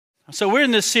So we're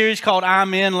in this series called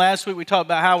I'm In. Last week we talked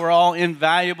about how we're all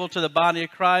invaluable to the body of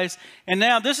Christ. And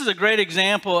now this is a great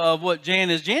example of what Jan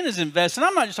is. Jan is invested.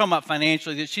 I'm not just talking about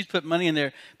financially, that she's put money in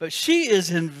there, but she is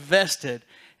invested.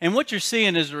 And what you're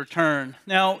seeing is a return.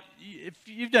 Now, if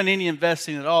you've done any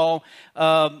investing at all,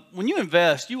 when you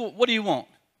invest, what do you want?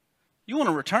 You want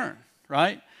a return,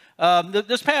 right?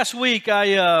 This past week,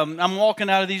 I'm walking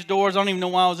out of these doors. I don't even know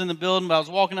why I was in the building, but I was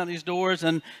walking out these doors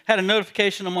and had a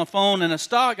notification on my phone and a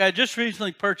stock. I just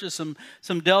recently purchased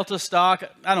some Delta stock.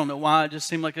 I don't know why. It just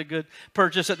seemed like a good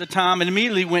purchase at the time. It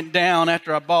immediately went down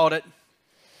after I bought it.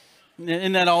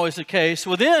 Isn't that always the case?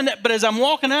 Well, but as I'm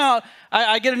walking out,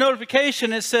 I get a notification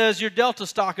that says your Delta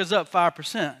stock is up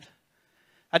 5%.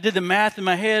 I did the math in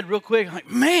my head real quick. I'm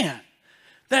like, man.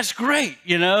 That's great,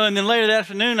 you know. And then later that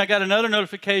afternoon, I got another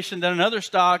notification that another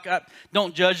stock,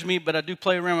 don't judge me, but I do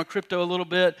play around with crypto a little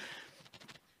bit.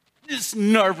 It's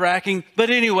nerve-wracking. But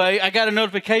anyway, I got a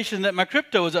notification that my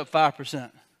crypto was up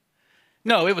 5%.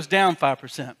 No, it was down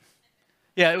 5%.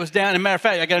 Yeah, it was down. As a matter of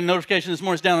fact, I got a notification this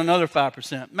morning it's down another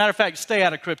 5%. Matter of fact, stay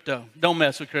out of crypto. Don't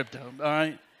mess with crypto, all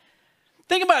right?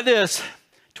 Think about this.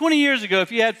 20 years ago,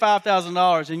 if you had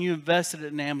 $5,000 and you invested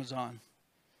it in Amazon,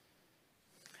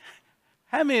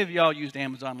 how many of y'all used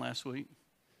Amazon last week?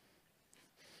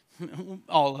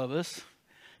 All of us.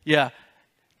 Yeah.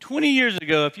 20 years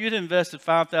ago, if you had invested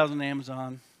 $5,000 in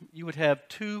Amazon, you would have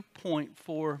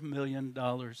 $2.4 million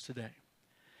today.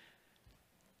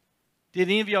 Did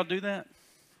any of y'all do that?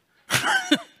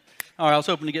 All right, I was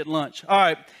hoping to get lunch. All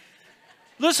right.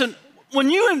 Listen, when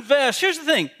you invest, here's the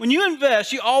thing. When you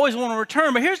invest, you always want a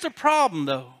return. But here's the problem,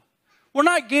 though. We're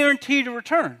not guaranteed a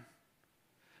return.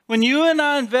 When you and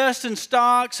I invest in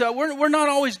stocks, we're not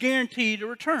always guaranteed a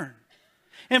return.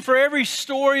 And for every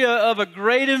story of a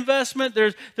great investment,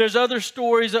 there's other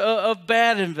stories of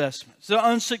bad investments, the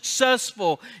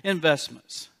unsuccessful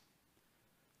investments.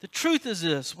 The truth is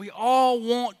this, we all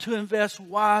want to invest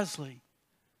wisely.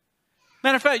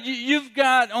 Matter of fact, you've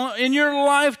got, in your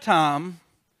lifetime,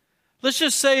 let's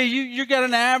just say you've got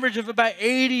an average of about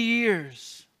 80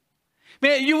 years.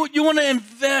 Man, you want to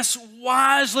invest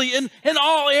wisely in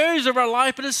all areas of our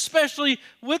life, but especially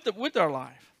with our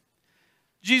life.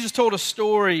 Jesus told a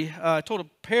story, told a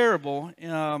parable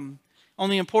on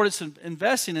the importance of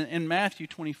investing in Matthew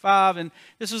 25. And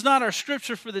this is not our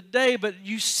scripture for the day, but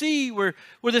you see where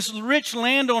this rich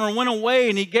landowner went away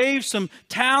and he gave some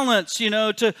talents,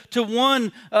 to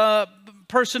one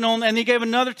person and he gave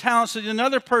another talent to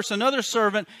another person, another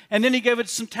servant, and then he gave it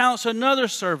some talents to another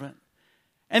servant.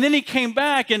 And then he came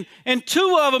back, and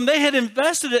two of them, they had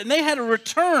invested it, and they had a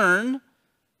return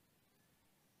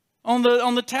on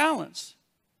the talents.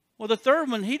 Well, the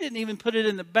third one, he didn't even put it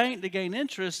in the bank to gain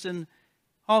interest, and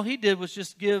all he did was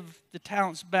just give the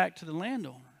talents back to the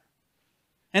landowner.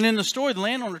 And in the story, the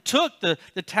landowner took the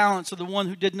talents of the one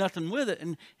who did nothing with it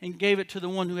and gave it to the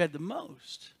one who had the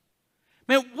most.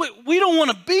 Man, we don't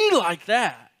want to be like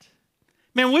that.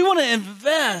 Man, we want to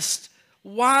invest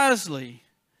wisely.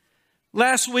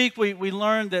 Last week, we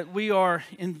learned that we are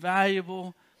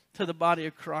invaluable to the body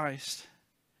of Christ.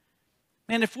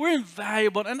 Man, if we're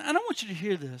invaluable, and I don't want you to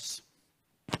hear this.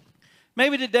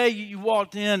 Maybe today you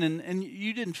walked in and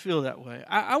you didn't feel that way.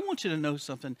 I want you to know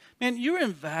something. Man, you're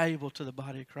invaluable to the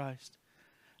body of Christ.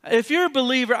 If you're a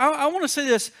believer, I want to say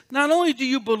this. Not only do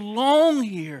you belong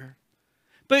here,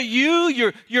 but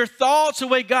your thoughts, the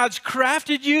way God's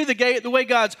crafted you, the way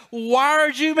God's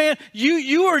wired you, man,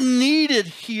 you are needed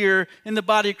here in the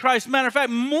body of Christ. Matter of fact,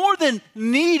 more than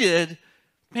needed,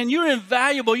 man, you're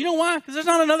invaluable. You know why? Because there's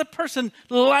not another person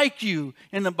like you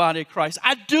in the body of Christ.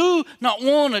 I do not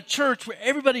want a church where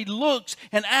everybody looks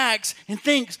and acts and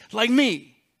thinks like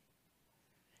me.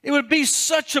 It would be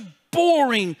such a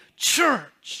boring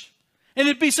church, and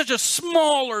it'd be such a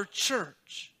smaller church.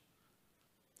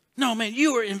 No, man,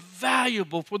 you are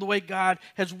invaluable for the way God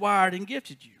has wired and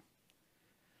gifted you.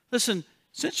 Listen,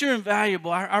 since you're invaluable,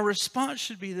 our response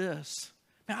should be this.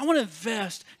 Man, I want to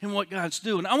invest in what God's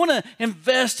doing. I want to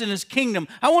invest in His kingdom.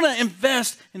 I want to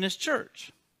invest in His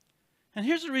church. And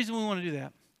here's the reason we want to do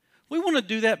that. We want to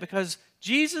do that because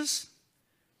Jesus,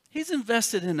 He's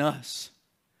invested in us.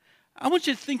 I want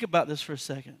you to think about this for a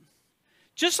second.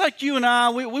 Just like you and I,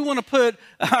 we want to put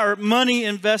our money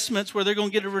investments where they're going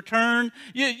to get a return.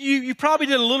 You probably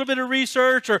did a little bit of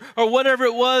research or whatever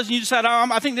it was, and you decided,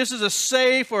 I think this is a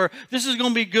safe, or this is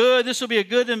going to be good, this will be a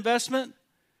good investment.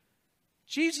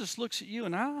 Jesus looks at you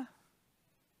and I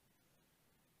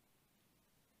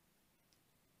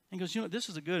and goes, you know what, this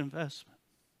is a good investment.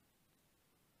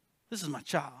 This is my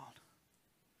child.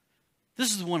 This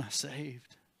is the one I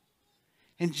saved.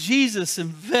 And Jesus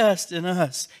invests in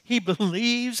us. He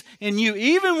believes in you,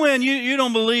 even when you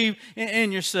don't believe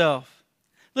in yourself.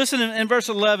 Listen in verse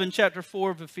 11, chapter 4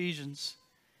 of Ephesians.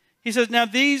 He says, now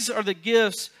these are the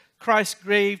gifts Christ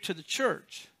gave to the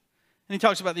church. And he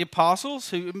talks about the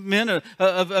apostles, who men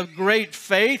of great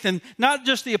faith, and not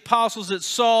just the apostles that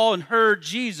saw and heard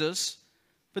Jesus,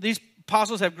 but these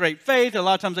apostles have great faith. A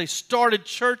lot of times they started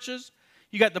churches.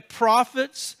 You got the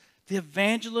prophets, the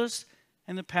evangelists,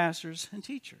 and the pastors and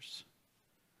teachers.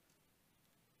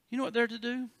 You know what they're to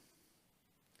do?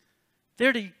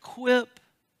 They're to equip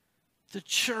the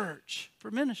church for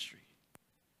ministry.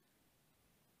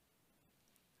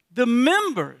 The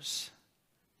members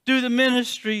do the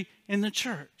ministry in the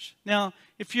church. Now,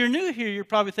 if you're new here, you're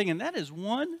probably thinking, that is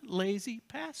one lazy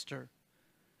pastor.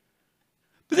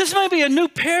 But this might be a new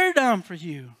paradigm for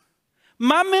you.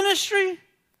 My ministry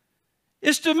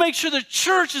is to make sure the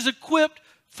church is equipped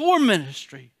for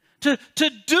ministry, to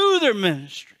do their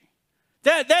ministry.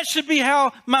 That should be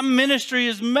how my ministry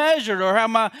is measured or how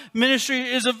my ministry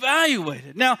is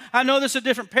evaluated. Now, I know this is a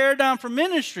different paradigm for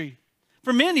ministry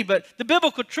for many, but the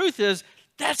biblical truth is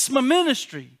that's my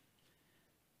ministry.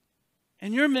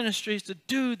 And your ministry is to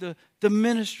do the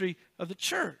ministry of the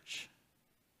church.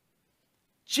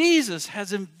 Jesus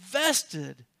has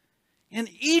invested in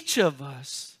each of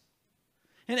us.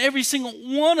 In every single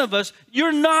one of us.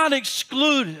 You're not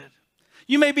excluded.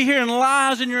 You may be hearing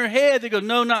lies in your head that go,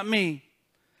 no, not me.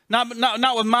 Not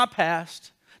with my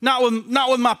past. Not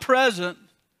with my present.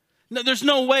 No, there's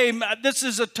no way. This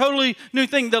is a totally new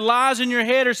thing. The lies in your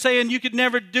head are saying you could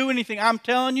never do anything. I'm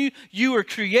telling you, you were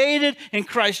created in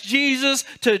Christ Jesus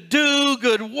to do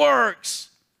good works.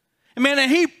 Amen.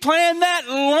 And He planned that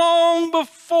long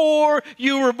before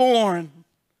you were born.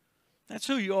 That's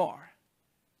who you are.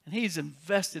 And He's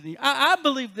invested in you. I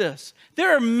believe this.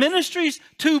 There are ministries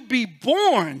to be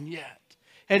born yet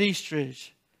at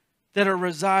Eastridge that are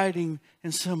residing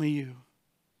in some of you.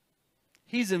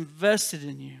 He's invested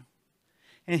in you.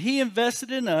 And He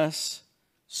invested in us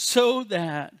so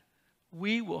that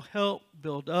we will help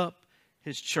build up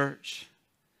His church.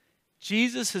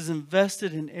 Jesus has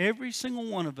invested in every single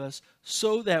one of us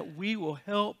so that we will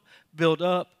help build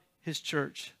up His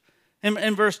church.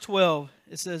 In verse 12,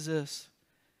 it says this.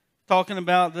 Talking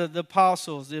about the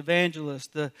apostles, the evangelists,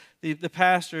 the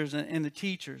pastors, and the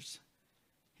teachers.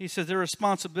 He says their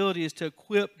responsibility is to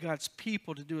equip God's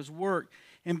people to do His work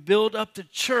and build up the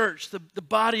church, the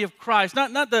body of Christ.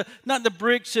 Not the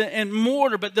bricks and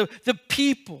mortar, but the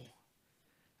people.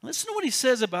 Listen to what he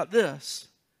says about this.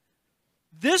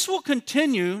 This will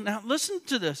continue, now listen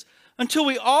to this, until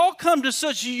we all come to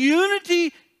such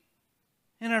unity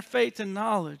in our faith and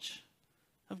knowledge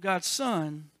of God's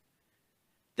Son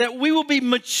that we will be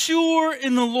mature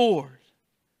in the Lord.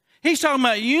 He's talking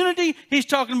about unity. He's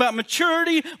talking about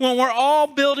maturity when we're all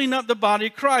building up the body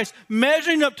of Christ,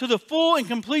 measuring up to the full and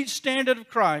complete standard of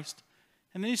Christ.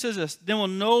 And then he says this, then we'll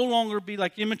no longer be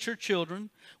like immature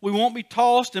children. We won't be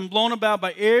tossed and blown about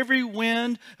by every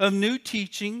wind of new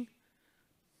teaching.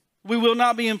 We will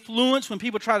not be influenced when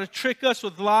people try to trick us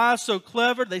with lies so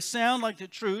clever they sound like the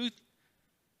truth.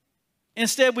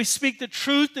 Instead, we speak the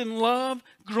truth in love,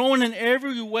 growing in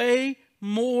every way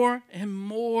more and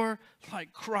more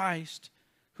like Christ,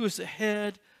 who is the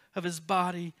head of His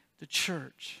body, the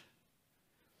church.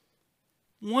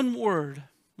 One word.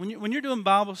 When you're doing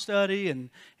Bible study and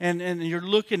you're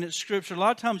looking at Scripture, a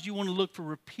lot of times you want to look for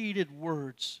repeated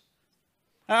words.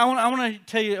 I want to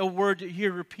tell you a word that you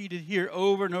hear repeated here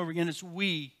over and over again. It's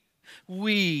we.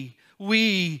 We.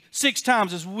 6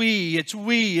 times it's we. It's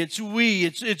we. It's we.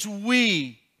 It's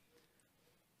we.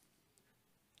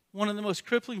 One of the most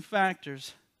crippling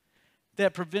factors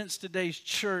that prevents today's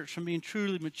church from being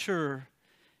truly mature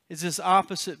is this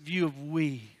opposite view of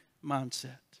we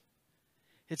mindset.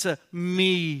 It's a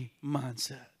me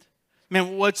mindset.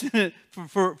 Man, what's in it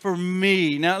for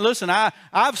me? Now, listen,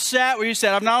 I've sat where you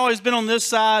sat. I've not always been on this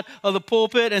side of the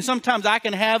pulpit, and sometimes I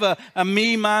can have a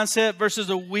me mindset versus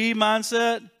a we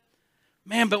mindset.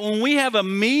 Man, but when we have a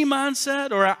me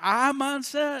mindset or an I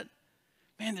mindset,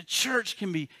 man, the church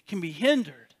can be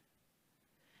hindered.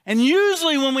 And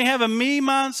usually when we have a me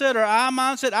mindset or I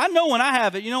mindset, I know when I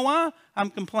have it. You know why? I'm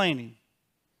complaining.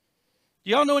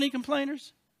 Do y'all know any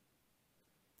complainers?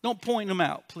 Don't point them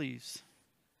out, please.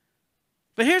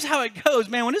 But here's how it goes,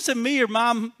 man. When it's a me or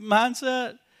my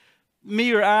mindset,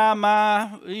 me or I,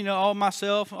 my, all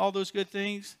myself, all those good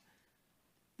things,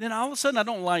 then all of a sudden I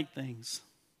don't like things.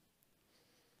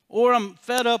 Or I'm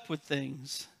fed up with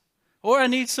things. Or I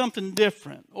need something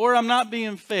different. Or I'm not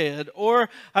being fed. Or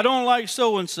I don't like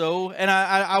so-and-so and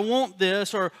I want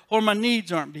this or my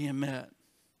needs aren't being met.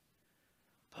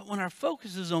 But when our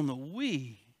focus is on the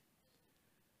we,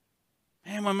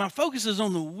 man, when my focus is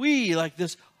on the we like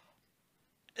this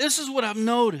is what I've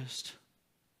noticed.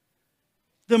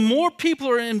 The more people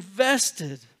are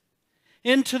invested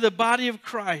into the body of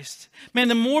Christ, man,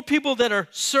 the more people that are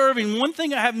serving, one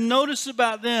thing I have noticed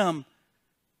about them,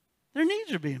 their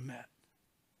needs are being met.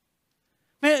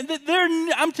 Man,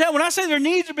 I'm telling. When I say their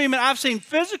needs are being met, I've seen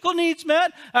physical needs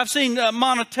met. I've seen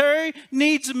monetary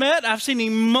needs met. I've seen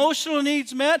emotional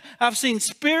needs met. I've seen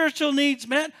spiritual needs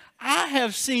met. I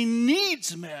have seen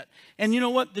needs met. And you know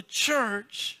what? The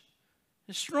church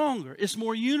is stronger. It's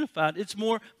more unified. It's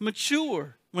more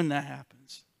mature when that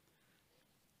happens.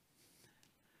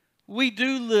 We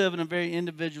do live in a very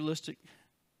individualistic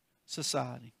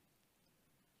society.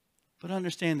 But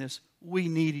understand this. We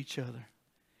need each other.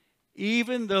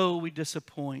 Even though we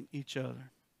disappoint each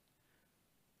other.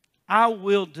 I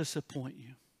will disappoint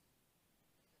you.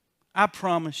 I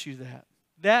promise you that.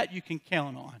 That you can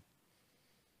count on.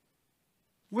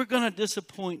 We're going to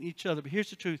disappoint each other. But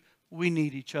here's the truth. We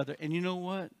need each other. And you know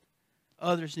what?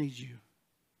 Others need you.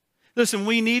 Listen,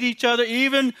 we need each other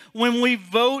even when we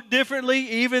vote differently,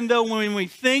 even though when we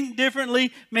think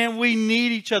differently, man, we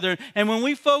need each other. And when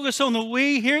we focus on the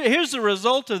we, here's the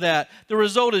result of that. The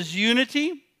result is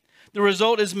unity. The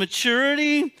result is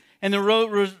maturity, and the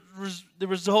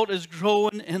result is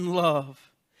growing in love.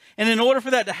 And in order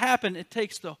for that to happen, it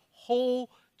takes the whole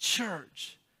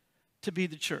church to be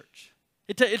the church.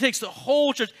 It takes the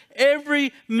whole church,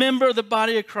 every member of the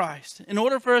body of Christ. In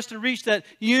order for us to reach that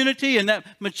unity and that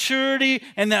maturity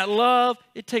and that love,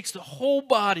 it takes the whole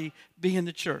body being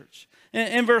the church.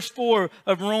 In verse 4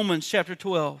 of Romans chapter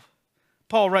 12,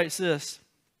 Paul writes this.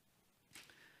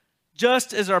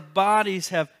 Just as our bodies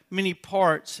have many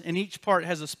parts, and each part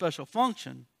has a special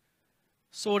function,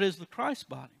 so it is with Christ's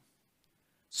body.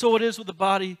 So it is with the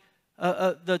body,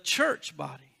 the church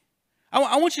body.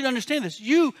 I want you to understand this.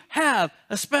 You have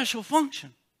a special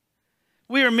function.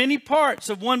 We are many parts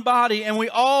of one body, and we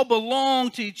all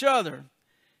belong to each other.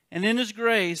 And in His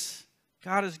grace,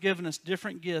 God has given us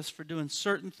different gifts for doing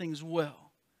certain things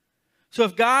well. So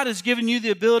if God has given you the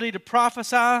ability to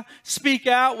prophesy, speak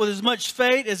out with as much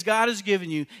faith as God has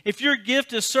given you. If your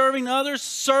gift is serving others,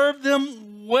 serve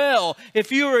them well.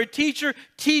 If you are a teacher,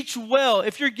 teach well.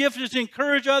 If your gift is to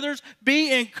encourage others,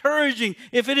 be encouraging.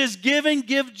 If it is giving,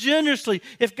 give generously.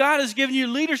 If God has given you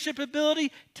leadership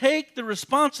ability, take the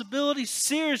responsibility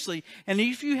seriously. And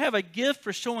if you have a gift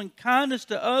for showing kindness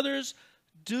to others,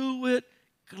 do it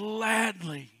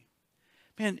gladly.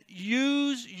 Man,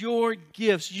 use your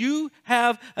gifts. You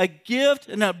have a gift,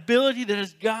 an ability that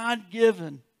is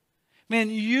God-given. Man,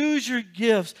 use your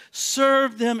gifts.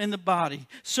 Serve them in the body.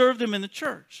 Serve them in the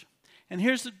church. And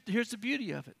here's the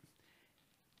beauty of it.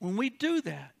 When we do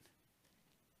that,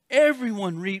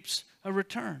 everyone reaps a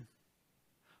return.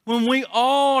 When we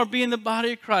all are being the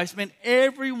body of Christ, man,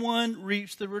 everyone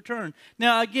reaps the return.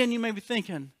 Now, again, you may be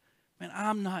thinking, man,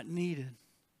 I'm not needed.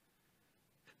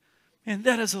 Man,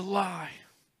 that is a lie.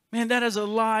 Man, that is a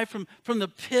lie from the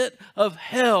pit of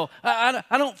hell. I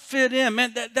don't fit in.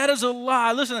 Man, that is a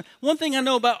lie. Listen, one thing I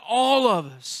know about all of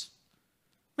us,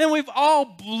 man, we've all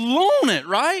blown it,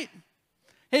 right?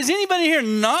 Has anybody here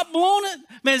not blown it?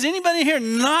 Man, has anybody here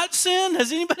not sinned?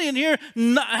 Has anybody here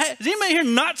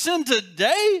not sinned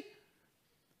today?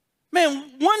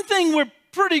 Man, one thing we're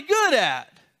pretty good at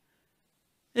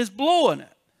is blowing it.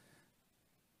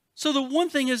 So the one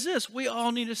thing is this, we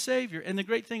all need a Savior. And the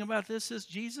great thing about this is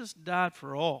Jesus died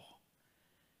for all.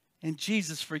 And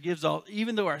Jesus forgives all.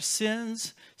 Even though our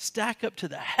sins stack up to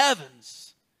the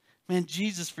heavens, man,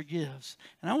 Jesus forgives.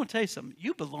 And I want to tell you something,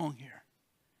 you belong here.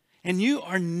 And you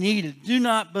are needed. Do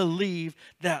not believe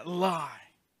that lie.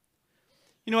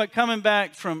 You know what, coming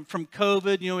back from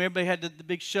COVID, everybody had the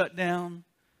big shutdown.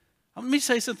 Let me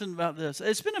say something about this.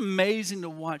 It's been amazing to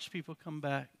watch people come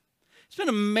back. It's been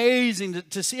amazing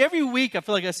to see. Every week I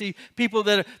feel like I see people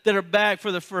that are back for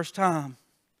the first time.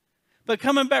 But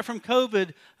coming back from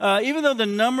COVID, even though the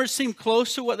numbers seem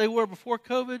close to what they were before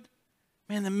COVID,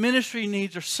 man, the ministry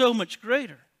needs are so much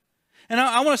greater. And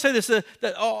I want to say this,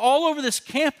 that all over this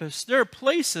campus, there are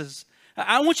places,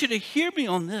 I want you to hear me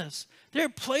on this. There are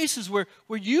places where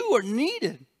you are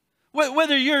needed.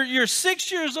 Whether you're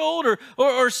 6 years old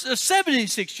or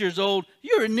 76 years old,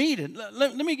 you're needed.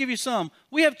 Let me give you some.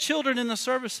 We have children in the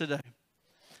service today.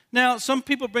 Now, some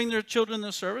people bring their children in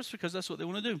the service because that's what they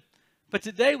want to do. But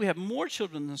today we have more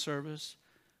children in the service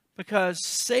because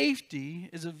safety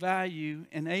is a value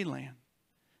in A-Land,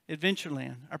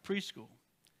 Adventureland, our preschool.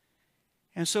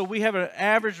 And so we have an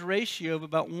average ratio of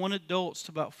about 1 adult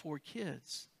to about 4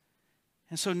 kids.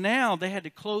 And so now they had to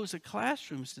close the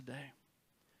classrooms today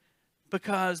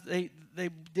because they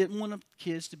didn't want the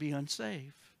kids to be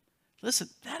unsafe. Listen,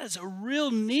 that is a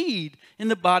real need in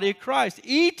the body of Christ.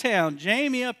 E-Town,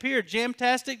 Jamie up here,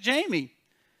 Jamtastic Jamie.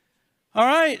 All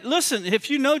right, listen, if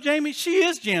you know Jamie, she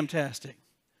is Jamtastic.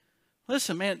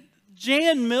 Listen, man,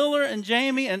 Jan Miller and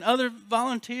Jamie and other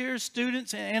volunteers,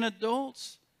 students and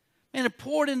adults, man, have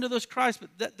poured into those Christ,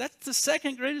 but that's the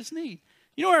second greatest need.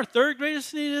 You know what our third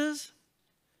greatest need is?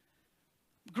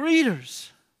 Greeters.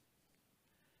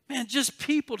 Man, just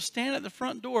people to stand at the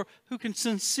front door who can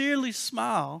sincerely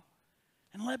smile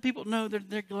and let people know that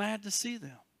they're glad to see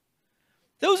them.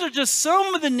 Those are just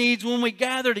some of the needs when we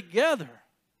gather together.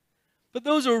 But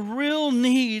those are real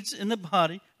needs in the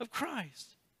body of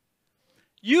Christ.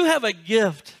 You have a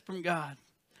gift from God.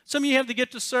 Some of you have the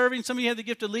gift of serving. Some of you have the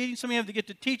gift of leading. Some of you have the gift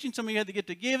of teaching. Some of you have the gift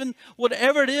of giving.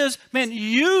 Whatever it is, man,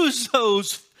 use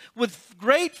those with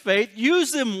great faith.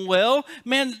 Use them well.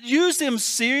 Man, use them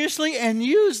seriously and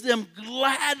use them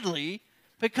gladly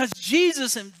because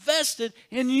Jesus invested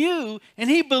in you and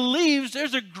he believes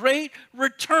there's a great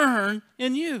return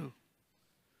in you.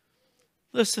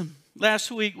 Listen, last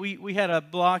week we had a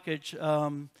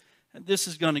blockage. This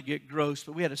is going to get gross,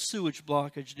 but we had a sewage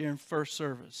blockage during first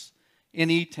service in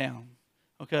E-Town,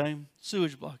 okay?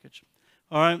 Sewage blockage,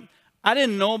 all right? I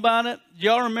didn't know about it.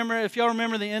 Y'all remember, if y'all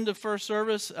remember the end of first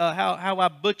service, how I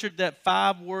butchered that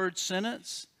 5-word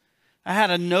sentence? I had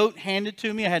a note handed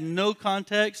to me. I had no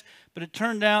context, but it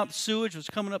turned out the sewage was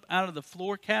coming up out of the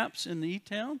floor caps in the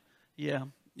E-Town. Yeah.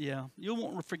 You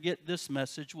won't forget this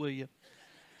message, will you?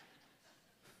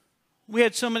 We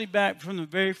had somebody back from the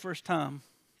very first time.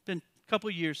 It's been a couple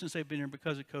of years since they've been here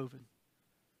because of COVID.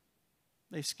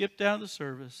 They skipped out of the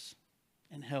service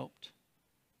and helped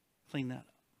clean that up.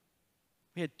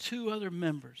 We had 2 other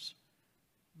members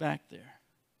back there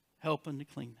helping to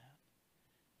clean that.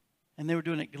 And they were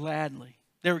doing it gladly.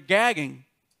 They were gagging,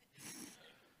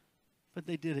 but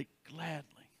they did it gladly.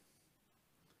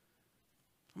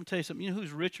 I'm going to tell you something. You know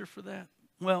who's richer for that?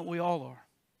 Well, we all are,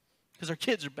 because our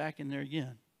kids are back in there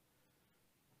again.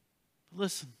 But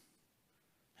listen,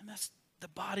 and that's the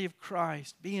body of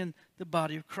Christ, being the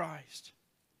body of Christ.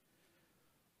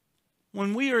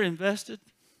 When we are invested,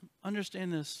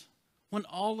 understand this, when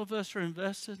all of us are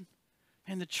invested,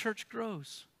 man, the church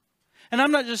grows. And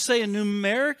I'm not just saying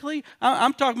numerically,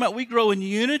 I'm talking about we grow in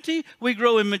unity, we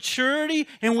grow in maturity,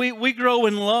 and we grow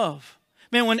in love.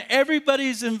 Man, when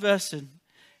everybody's invested.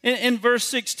 In verse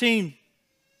 16,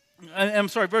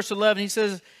 verse 11, he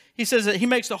says that he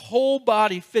makes the whole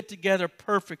body fit together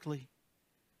perfectly.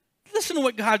 Listen to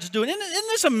what God's doing. Isn't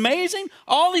this amazing?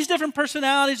 All these different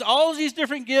personalities, all these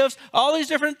different gifts, all these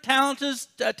different talents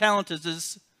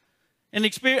and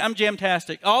experience. I'm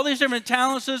jamtastic. All these different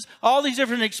talents, all these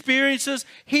different experiences.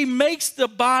 He makes the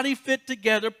body fit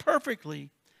together perfectly.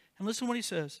 And listen to what he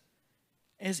says.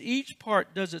 As each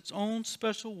part does its own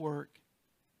special work,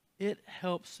 it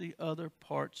helps the other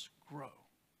parts grow.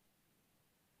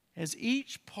 As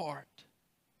each part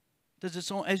does its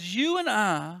own, as you and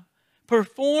I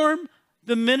perform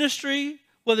the ministry,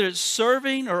 whether it's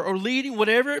serving or leading,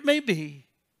 whatever it may be,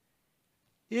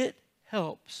 it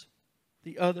helps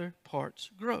the other parts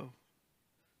grow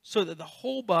so that the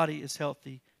whole body is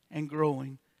healthy and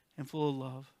growing and full of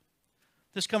love.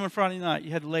 This coming Friday night,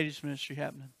 you had the ladies' ministry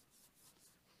happening.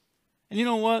 And you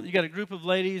know what? You got a group of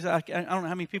ladies. I don't know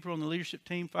how many people are on the leadership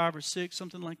team, 5 or 6,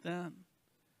 something like that.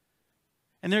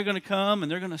 And they're going to come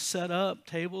and they're going to set up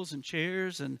tables and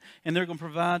chairs and they're going to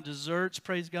provide desserts.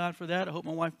 Praise God for that. I hope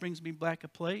my wife brings me back a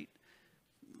plate.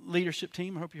 Leadership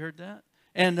team, I hope you heard that.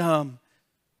 And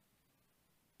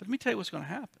but let me tell you what's going to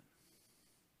happen.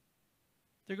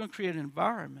 They're going to create an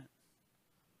environment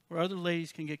where other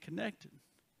ladies can get connected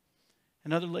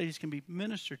and other ladies can be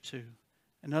ministered to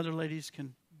and other ladies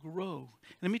can grow.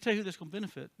 And let me tell you who this is going to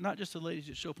benefit. Not just the ladies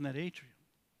that show up in that atrium.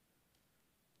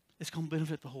 It's going to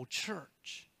benefit the whole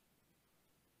church.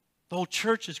 The whole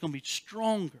church is going to be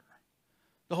stronger.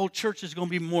 The whole church is going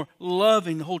to be more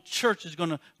loving. The whole church is going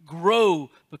to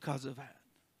grow because of that.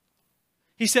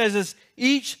 He says as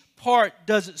each part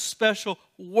does its special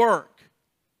work,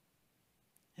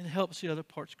 it helps the other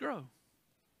parts grow.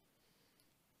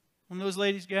 When those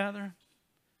ladies gather,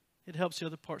 it helps the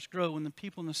other parts grow. When the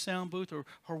people in the sound booth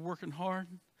are working hard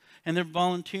and they're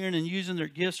volunteering and using their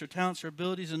gifts or talents or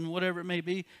abilities and whatever it may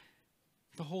be,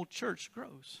 the whole church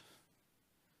grows.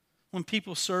 When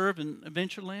people serve in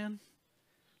Adventureland,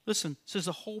 listen, it says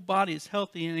the whole body is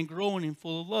healthy and growing and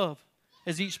full of love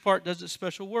as each part does its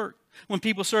special work. When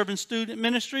people serve in student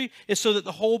ministry, it's so that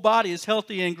the whole body is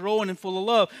healthy and growing and full of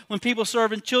love. When people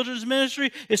serve in children's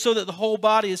ministry, it's so that the whole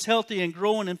body is healthy and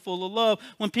growing and full of love.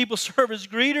 When people serve as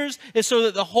greeters, it's so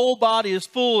that the whole body is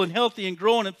full and healthy and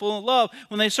growing and full of love.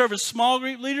 When they serve as small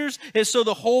group leaders, it's so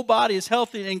the whole body is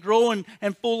healthy and growing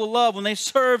and full of love. When they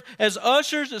serve as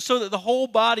ushers, it's so that the whole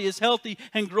body is healthy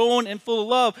and growing and full of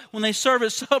love. When they serve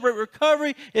as Celebrate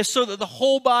Recovery, it's so that the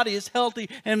whole body is healthy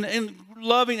and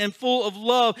loving and full of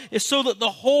love. It's so that the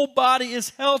whole body is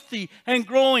healthy and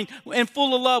growing and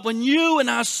full of love. When you and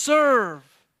I serve,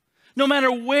 no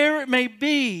matter where it may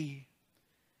be,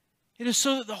 it is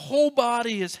so that the whole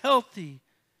body is healthy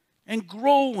and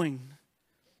growing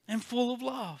and full of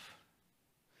love.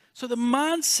 So the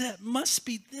mindset must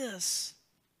be this: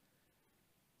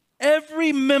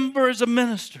 every member is a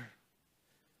minister.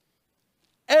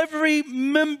 Every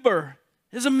member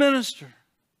is a minister.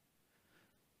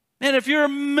 Man, if you're a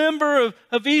member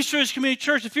of East Ridge Community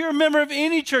Church, if you're a member of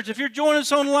any church, if you're joining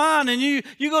us online and you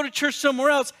go to church somewhere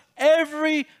else,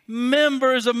 every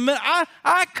member is a minister.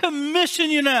 I commission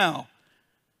you now.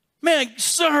 Man,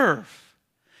 serve.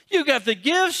 You got the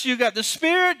gifts, you got the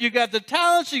spirit, you got the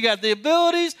talents, you got the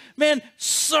abilities. Man,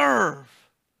 serve.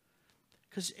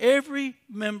 Because every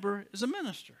member is a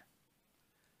minister.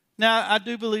 Now, I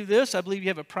do believe this. I believe you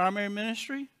have a primary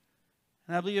ministry,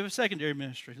 and I believe you have a secondary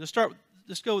ministry. Let's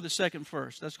go with the second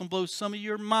first. That's going to blow some of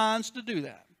your minds to do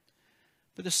that.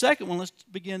 But the second one, let's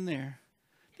begin there.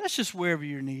 That's just wherever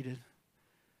you're needed.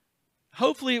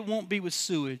 Hopefully it won't be with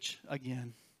sewage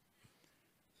again.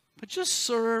 But just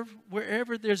serve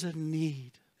wherever there's a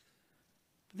need.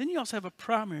 But then you also have a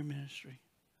primary ministry.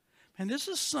 And this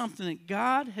is something that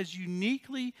God has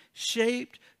uniquely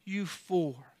shaped you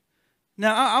for.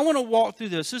 Now, I want to walk through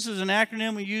this. This is an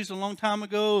acronym we used a long time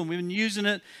ago, and we've been using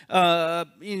it,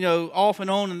 off and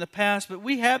on in the past. But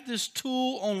we have this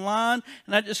tool online,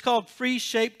 and it's called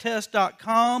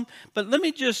freeshapetest.com. But let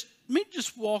me just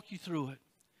walk you through it.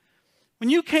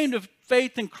 When you came to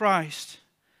faith in Christ,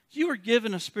 you were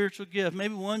given a spiritual gift.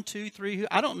 Maybe 1, 2, 3.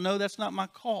 I don't know. That's not my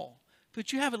call.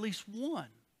 But you have at least one.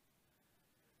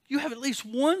 You have at least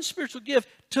one spiritual gift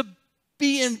to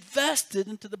be invested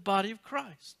into the body of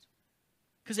Christ.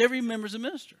 Because every member is a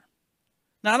minister.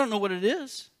 Now, I don't know what it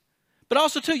is. But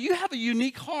also, too, you have a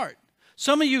unique heart.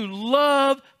 Some of you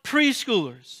love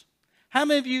preschoolers. How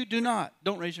many of you do not?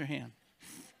 Don't raise your hand.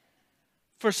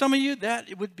 For some of you,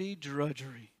 it would be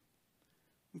drudgery.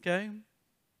 Okay?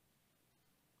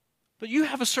 But you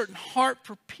have a certain heart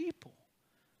for people.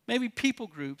 Maybe people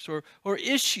groups or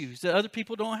issues that other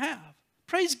people don't have.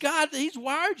 Praise God that He's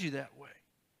wired you that way.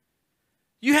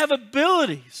 You have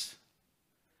abilities.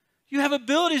 You have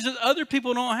abilities that other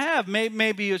people don't have.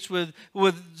 Maybe it's with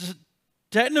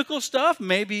technical stuff.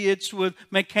 Maybe it's with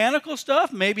mechanical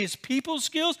stuff. Maybe it's people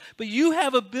skills. But you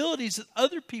have abilities that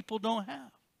other people don't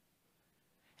have.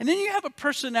 And then you have a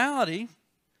personality.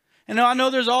 And I know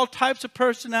there's all types of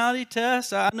personality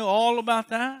tests. I know all about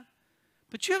that.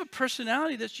 But you have a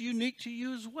personality that's unique to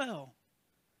you as well.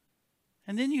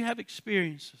 And then you have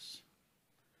experiences.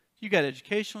 You got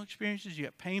educational experiences, you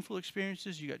got painful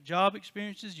experiences, you got job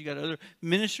experiences, you got other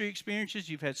ministry experiences,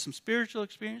 you've had some spiritual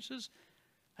experiences.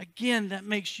 Again, that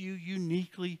makes you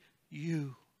uniquely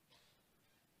you.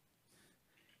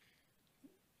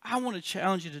 I want to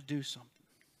challenge you to do something.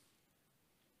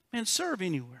 Man, serve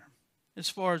anywhere as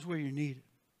far as where you're needed.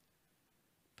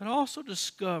 But also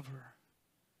discover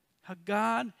how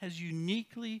God has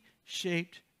uniquely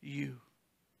shaped you.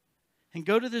 And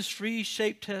go to this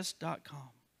freeshapetest.com.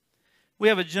 We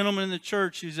have a gentleman in the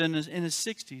church who's in his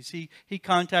 60s. He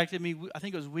contacted me, I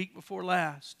think it was a week before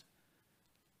last.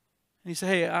 And he said,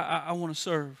 hey, I want to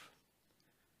serve.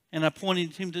 And I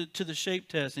pointed him to the shape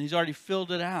test, and he's already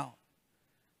filled it out.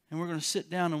 And we're going to sit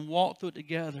down and walk through it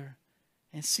together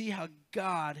and see how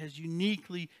God has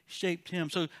uniquely shaped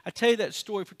him. So I tell you that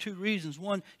story for two reasons.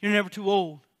 One, you're never too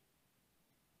old.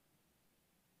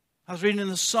 I was reading in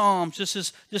the Psalms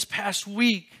just this past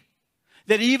week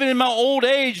that even in my old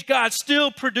age, God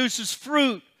still produces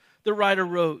fruit, the writer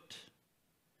wrote.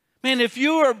 Man, if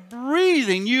you are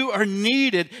breathing, you are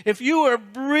needed. If you are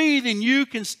breathing, you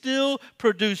can still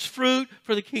produce fruit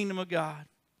for the kingdom of God.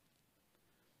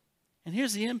 And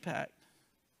here's the impact.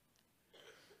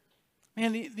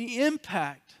 Man, the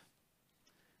impact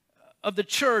of the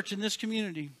church in this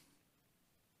community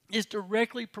is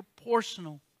directly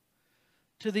proportional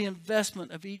to the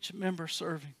investment of each member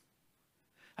serving.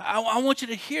 I want you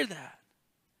to hear that.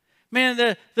 Man,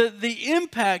 the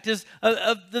impact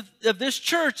of this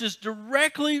church is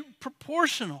directly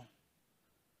proportional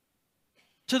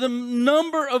to the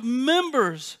number of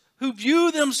members who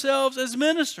view themselves as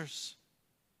ministers.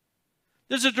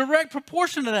 There's a direct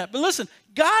proportion to that. But listen,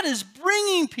 God is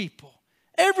bringing people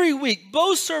every week,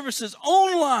 both services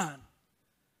online.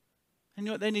 And you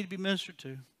know what? They need to be ministered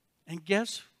to. And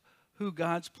guess who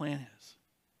God's plan is?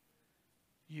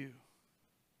 You.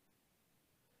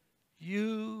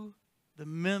 You, the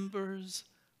members,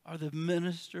 are the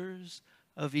ministers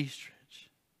of Eastridge.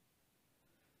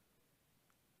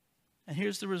 And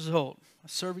here's the result. A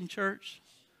serving church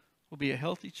will be a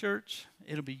healthy church.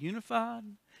 It'll be unified.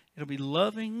 It'll be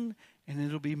loving. And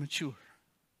it'll be mature.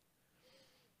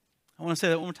 I want to say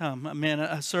that one more time. Man,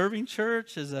 a serving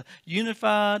church is a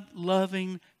unified,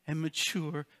 loving, and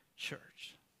mature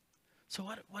church. So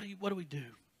what do we do?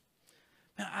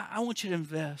 Man, I want you to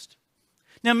invest.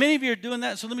 Now, many of you are doing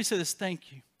that, so let me say this,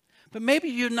 thank you. But maybe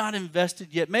you're not invested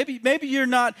yet. Maybe you're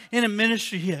not in a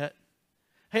ministry yet.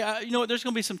 Hey, you know what? There's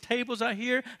going to be some tables out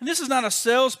here. And this is not a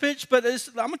sales pitch, but I'm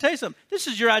going to tell you something. This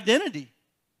is your identity.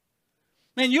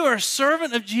 Man, you are a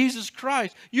servant of Jesus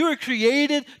Christ. You are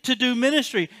created to do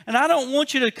ministry. And I don't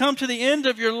want you to come to the end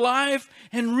of your life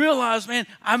and realize, man,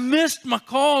 I missed my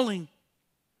calling.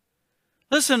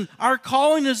 Listen, our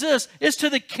calling is this. It's to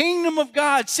the kingdom of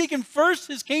God, seeking first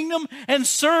His kingdom and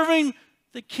serving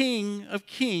the King of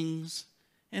Kings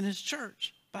in His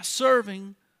church by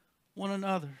serving one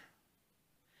another.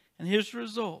 And here's the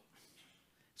result.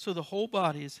 So the whole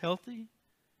body is healthy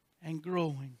and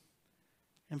growing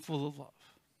and full of love.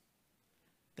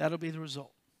 That'll be the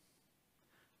result.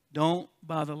 Don't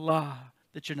buy the lie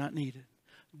that you're not needed.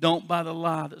 Don't buy the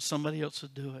lie that somebody else will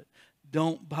do it.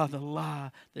 Don't buy the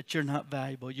lie that you're not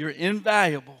valuable. You're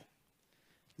invaluable.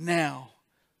 Now,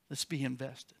 let's be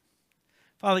invested.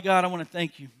 Father God, I want to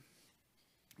thank you.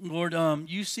 Lord,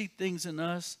 you see things in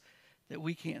us that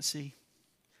we can't see.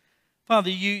 Father,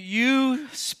 you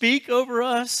speak over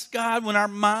us, God, when our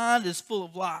mind is full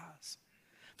of lies.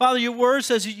 Father, your word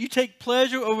says that you take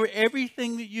pleasure over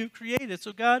everything that you've created.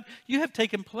 So, God, you have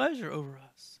taken pleasure over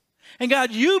us. And,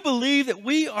 God, you believe that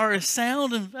we are a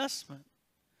sound investment,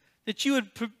 that you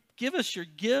would give us your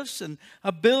gifts and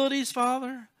abilities,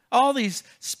 Father, all these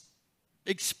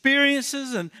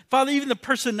experiences, and, Father, even the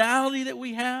personality that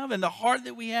we have and the heart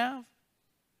that we have.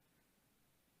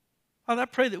 Father, I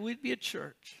pray that we'd be a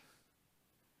church,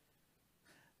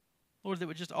 Lord, that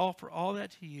would just offer all that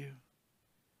to you.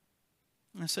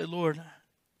 And I say, Lord,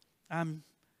 I'm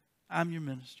your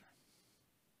minister.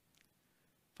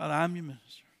 Father, I'm your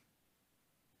minister.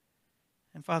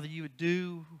 And Father, you would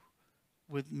do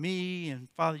with me, and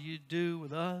Father, you do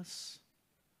with us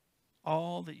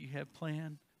all that you have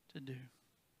planned to do.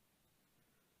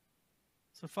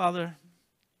 So, Father,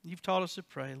 you've taught us to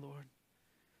pray, Lord.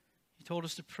 You told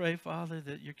us to pray, Father,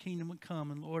 that your kingdom would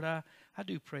come. And, Lord, I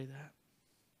do pray that.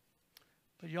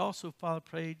 But you also, Father,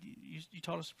 prayed, you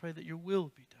taught us to pray that your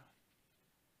will be done.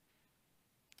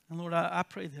 And, Lord, I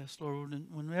pray this, Lord,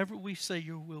 whenever we say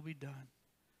your will be done,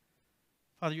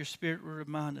 Father, your Spirit will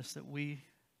remind us that we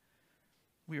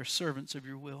are servants of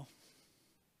your will.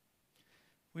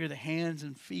 We are the hands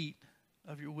and feet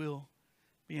of your will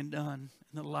being done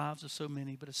in the lives of so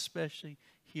many, but especially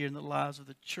here in the lives of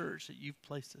the church that you've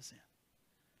placed us in.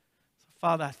 So,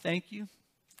 Father, I thank you.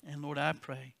 And, Lord, I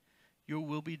pray your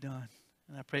will be done.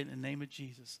 And I pray in the name of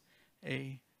Jesus.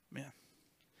 Amen.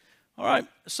 All right.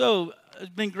 So it's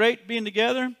been great being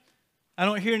together. I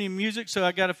don't hear any music, so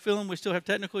I got a feeling we still have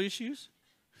technical issues.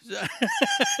 So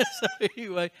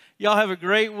anyway, y'all have a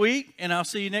great week, and I'll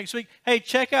see you next week. Hey,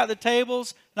 check out the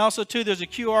tables. And also, too, there's a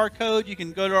QR code. You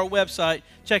can go to our website,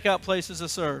 check out places to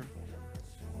serve.